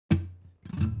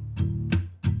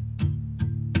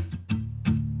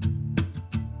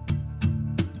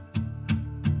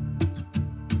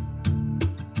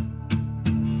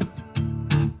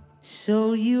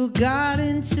So you got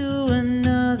into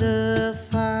another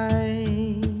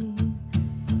fight,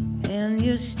 and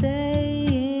you're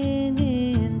staying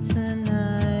in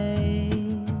tonight.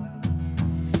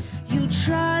 You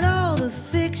tried all the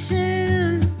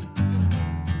fixing.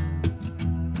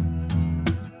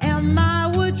 Am I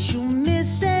what you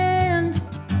missing?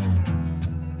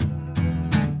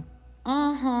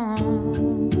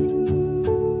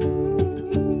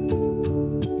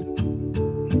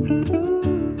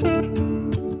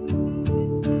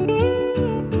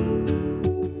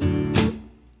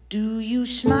 Do you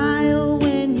smile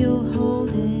when you're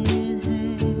holding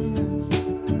hands?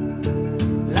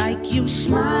 Like you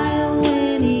smile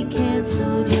when he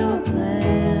canceled your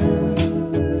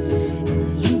plans?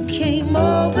 You came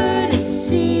over to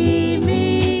see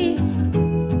me.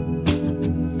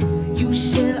 You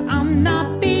said I'm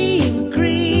not being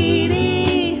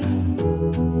greedy.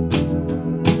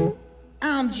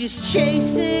 I'm just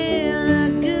chasing a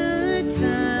good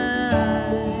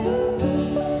time,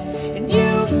 and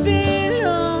you've been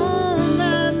on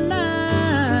my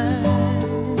mind.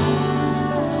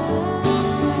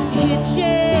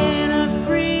 Hitching a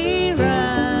free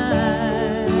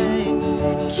ride.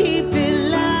 Keep it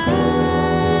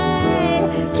light,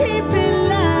 keep it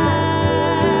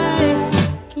light,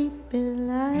 keep it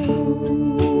light.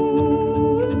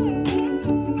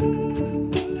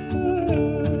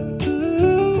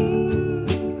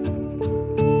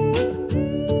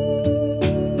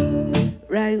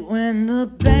 Right when the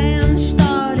band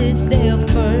started their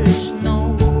first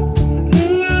note,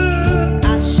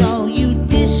 I saw you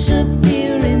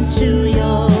disappear into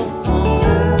your phone.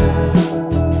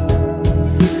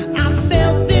 I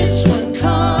felt this one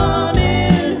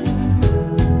coming.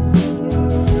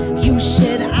 You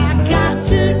said I got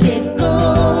to get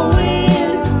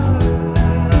going.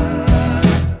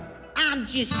 I'm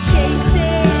just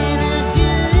chasing a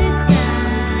good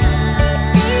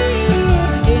time,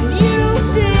 and you've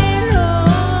been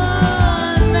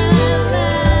on my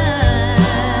mind.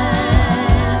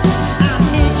 I'm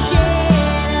hitching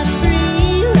a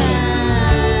free ride.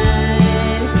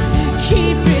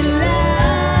 Keep it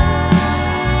light,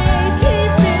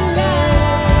 keep it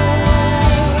light,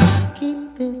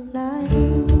 keep it light.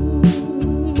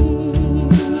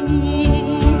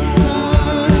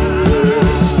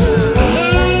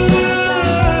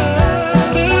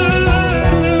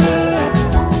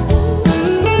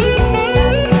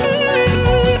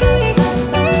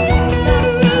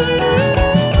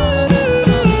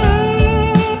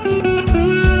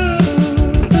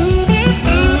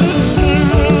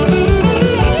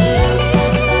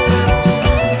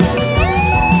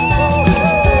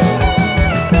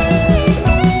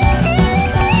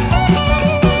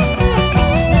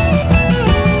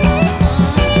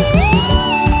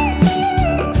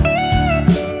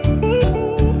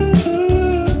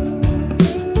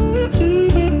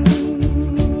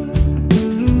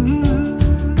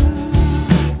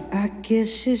 I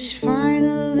guess it's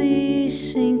finally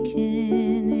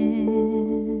sinking in.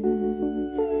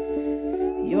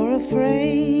 You're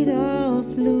afraid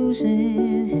of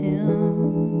losing him,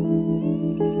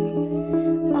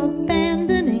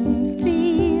 abandoning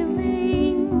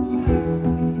feelings,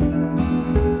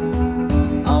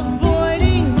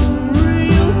 avoiding the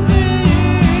real thing.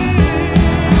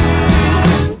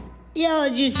 You're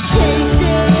just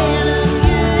chasing a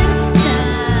good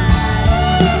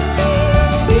time,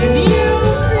 and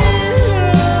you've been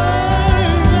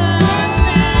on my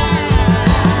mind.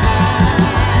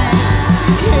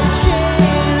 Hitching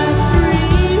a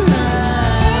free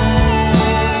ride.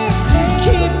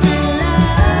 Keep it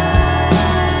light,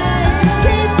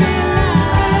 keep it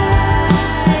light,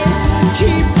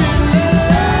 keep it light, keep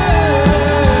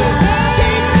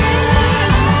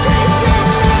it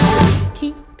light,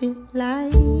 keep it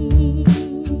light.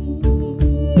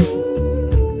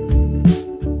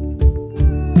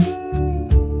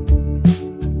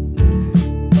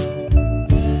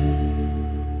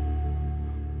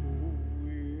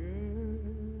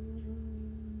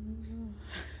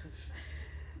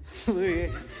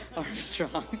 Louis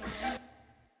Armstrong.